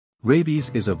Rabies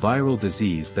is a viral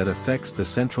disease that affects the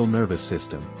central nervous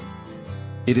system.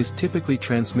 It is typically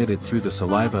transmitted through the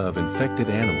saliva of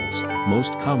infected animals,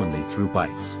 most commonly through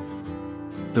bites.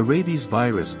 The rabies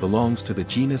virus belongs to the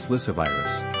genus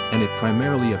Lyssavirus, and it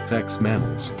primarily affects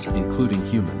mammals, including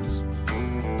humans.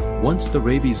 Once the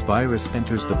rabies virus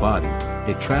enters the body,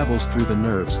 it travels through the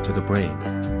nerves to the brain.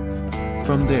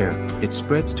 From there, it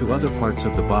spreads to other parts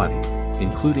of the body,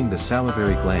 including the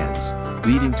salivary glands,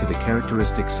 leading to the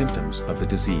characteristic symptoms of the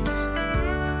disease.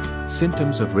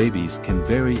 Symptoms of rabies can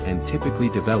vary and typically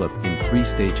develop in 3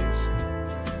 stages.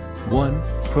 1.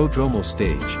 Prodromal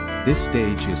stage. This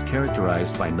stage is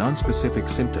characterized by nonspecific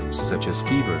symptoms such as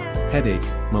fever, headache,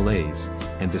 malaise,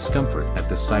 and discomfort at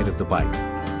the site of the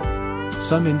bite.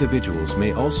 Some individuals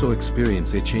may also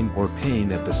experience itching or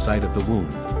pain at the site of the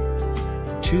wound.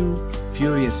 2.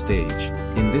 Furious stage.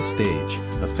 In this stage,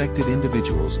 affected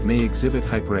individuals may exhibit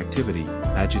hyperactivity,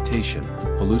 agitation,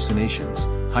 hallucinations,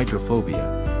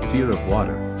 hydrophobia, fear of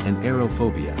water, and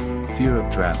aerophobia, fear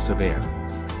of drafts of air.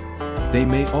 They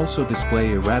may also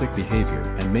display erratic behavior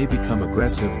and may become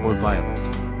aggressive or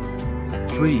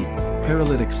violent. 3.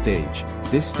 Paralytic stage.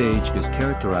 This stage is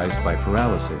characterized by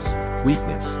paralysis,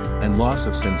 weakness, and loss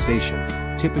of sensation,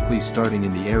 typically starting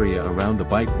in the area around the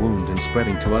bite wound and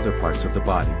spreading to other parts of the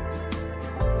body.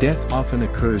 Death often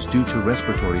occurs due to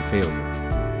respiratory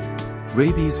failure.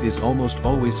 Rabies is almost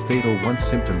always fatal once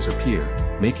symptoms appear,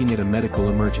 making it a medical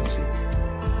emergency.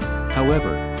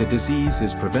 However, the disease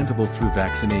is preventable through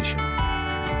vaccination.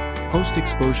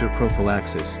 Post-exposure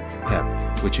prophylaxis,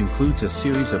 PEP, which includes a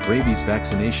series of rabies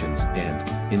vaccinations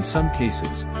and, in some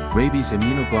cases, rabies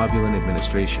immunoglobulin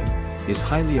administration, is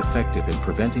highly effective in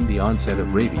preventing the onset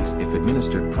of rabies if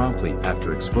administered promptly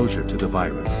after exposure to the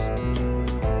virus.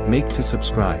 Make to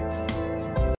subscribe.